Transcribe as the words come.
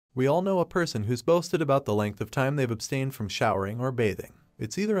We all know a person who's boasted about the length of time they've abstained from showering or bathing.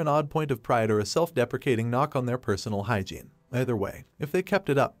 It's either an odd point of pride or a self-deprecating knock on their personal hygiene. Either way, if they kept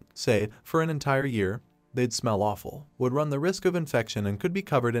it up, say, for an entire year, they'd smell awful, would run the risk of infection, and could be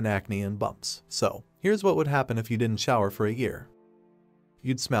covered in acne and bumps. So, here's what would happen if you didn't shower for a year.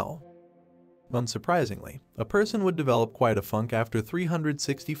 You'd smell. Unsurprisingly, a person would develop quite a funk after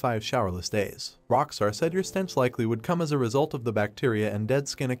 365 showerless days. Rockstar said your stench likely would come as a result of the bacteria and dead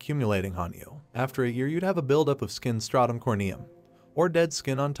skin accumulating on you. After a year, you'd have a buildup of skin stratum corneum, or dead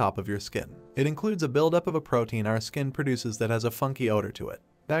skin on top of your skin. It includes a buildup of a protein our skin produces that has a funky odor to it.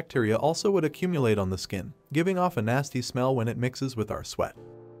 Bacteria also would accumulate on the skin, giving off a nasty smell when it mixes with our sweat.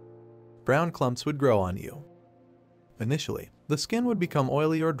 Brown clumps would grow on you. Initially, the skin would become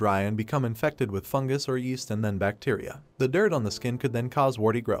oily or dry and become infected with fungus or yeast and then bacteria. The dirt on the skin could then cause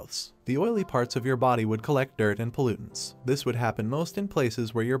warty growths. The oily parts of your body would collect dirt and pollutants. This would happen most in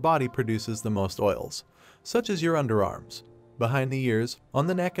places where your body produces the most oils, such as your underarms, behind the ears, on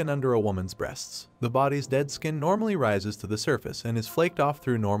the neck, and under a woman's breasts. The body's dead skin normally rises to the surface and is flaked off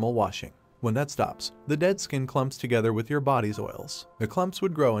through normal washing. When that stops, the dead skin clumps together with your body's oils. The clumps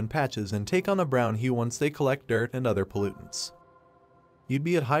would grow in patches and take on a brown hue once they collect dirt and other pollutants. You'd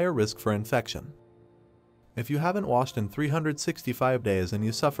be at higher risk for infection. If you haven't washed in 365 days and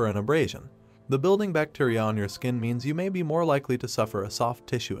you suffer an abrasion, the building bacteria on your skin means you may be more likely to suffer a soft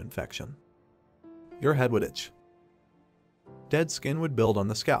tissue infection. Your head would itch. Dead skin would build on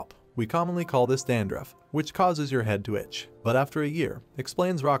the scalp. We commonly call this dandruff, which causes your head to itch. But after a year,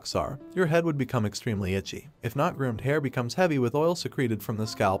 explains Rockstar, your head would become extremely itchy. If not groomed, hair becomes heavy with oil secreted from the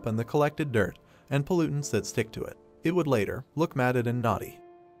scalp and the collected dirt and pollutants that stick to it. It would later look matted and knotty.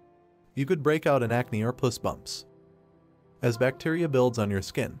 You could break out in acne or puss bumps. As bacteria builds on your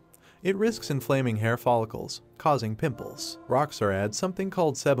skin, it risks inflaming hair follicles, causing pimples. Rockstar adds something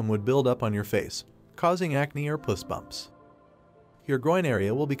called sebum would build up on your face, causing acne or puss bumps. Your groin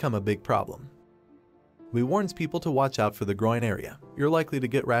area will become a big problem. We warns people to watch out for the groin area. You're likely to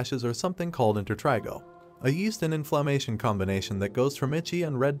get rashes or something called intertrigo, a yeast and inflammation combination that goes from itchy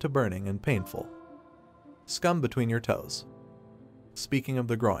and red to burning and painful. Scum between your toes. Speaking of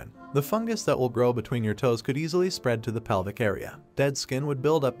the groin, the fungus that will grow between your toes could easily spread to the pelvic area. Dead skin would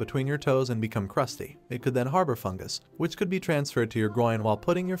build up between your toes and become crusty. It could then harbor fungus, which could be transferred to your groin while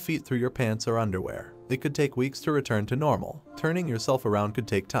putting your feet through your pants or underwear. It could take weeks to return to normal. Turning yourself around could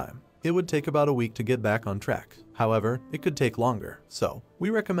take time. It would take about a week to get back on track. However, it could take longer. So, we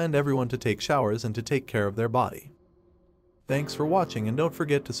recommend everyone to take showers and to take care of their body. Thanks for watching, and don't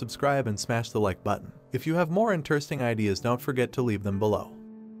forget to subscribe and smash the like button. If you have more interesting ideas, don't forget to leave them below.